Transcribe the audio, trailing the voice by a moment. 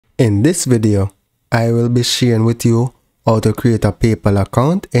In this video, I will be sharing with you how to create a PayPal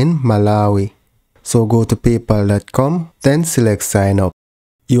account in Malawi. So go to paypal.com, then select sign up.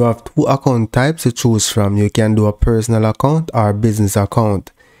 You have two account types to choose from. You can do a personal account or business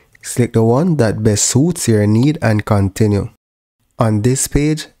account. Select the one that best suits your need and continue. On this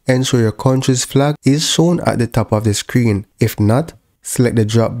page, ensure your country's flag is shown at the top of the screen. If not, select the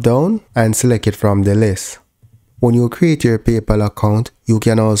drop down and select it from the list. When you create your PayPal account, you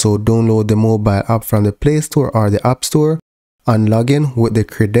can also download the mobile app from the Play Store or the App Store and log in with the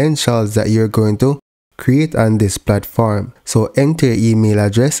credentials that you're going to create on this platform. So enter your email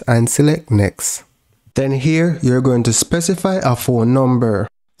address and select next. Then here, you're going to specify a phone number.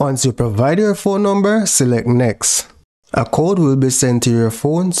 Once you provide your phone number, select next. A code will be sent to your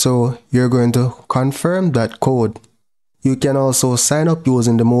phone, so you're going to confirm that code. You can also sign up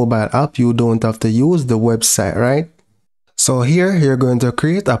using the mobile app. You don't have to use the website, right? So here, you're going to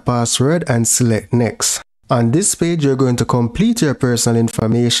create a password and select next. On this page, you're going to complete your personal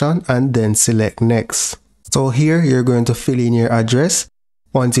information and then select next. So here, you're going to fill in your address.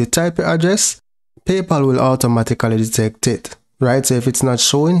 Once you type your address, PayPal will automatically detect it, right? So if it's not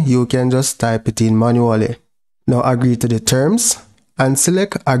showing, you can just type it in manually. Now agree to the terms and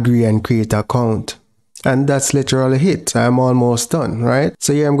select agree and create account. And that's literally it. I'm almost done, right?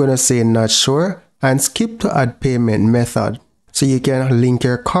 So here I'm going to say not sure and skip to add payment method. So you can link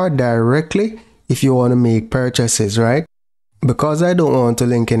your card directly if you want to make purchases, right? Because I don't want to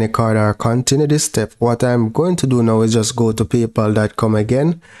link any card or continue this step, what I'm going to do now is just go to paypal.com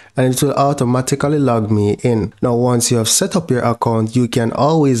again and it will automatically log me in. Now once you have set up your account, you can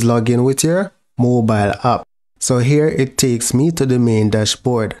always log in with your mobile app. So here it takes me to the main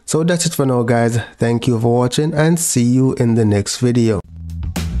dashboard. So that's it for now guys. Thank you for watching and see you in the next video.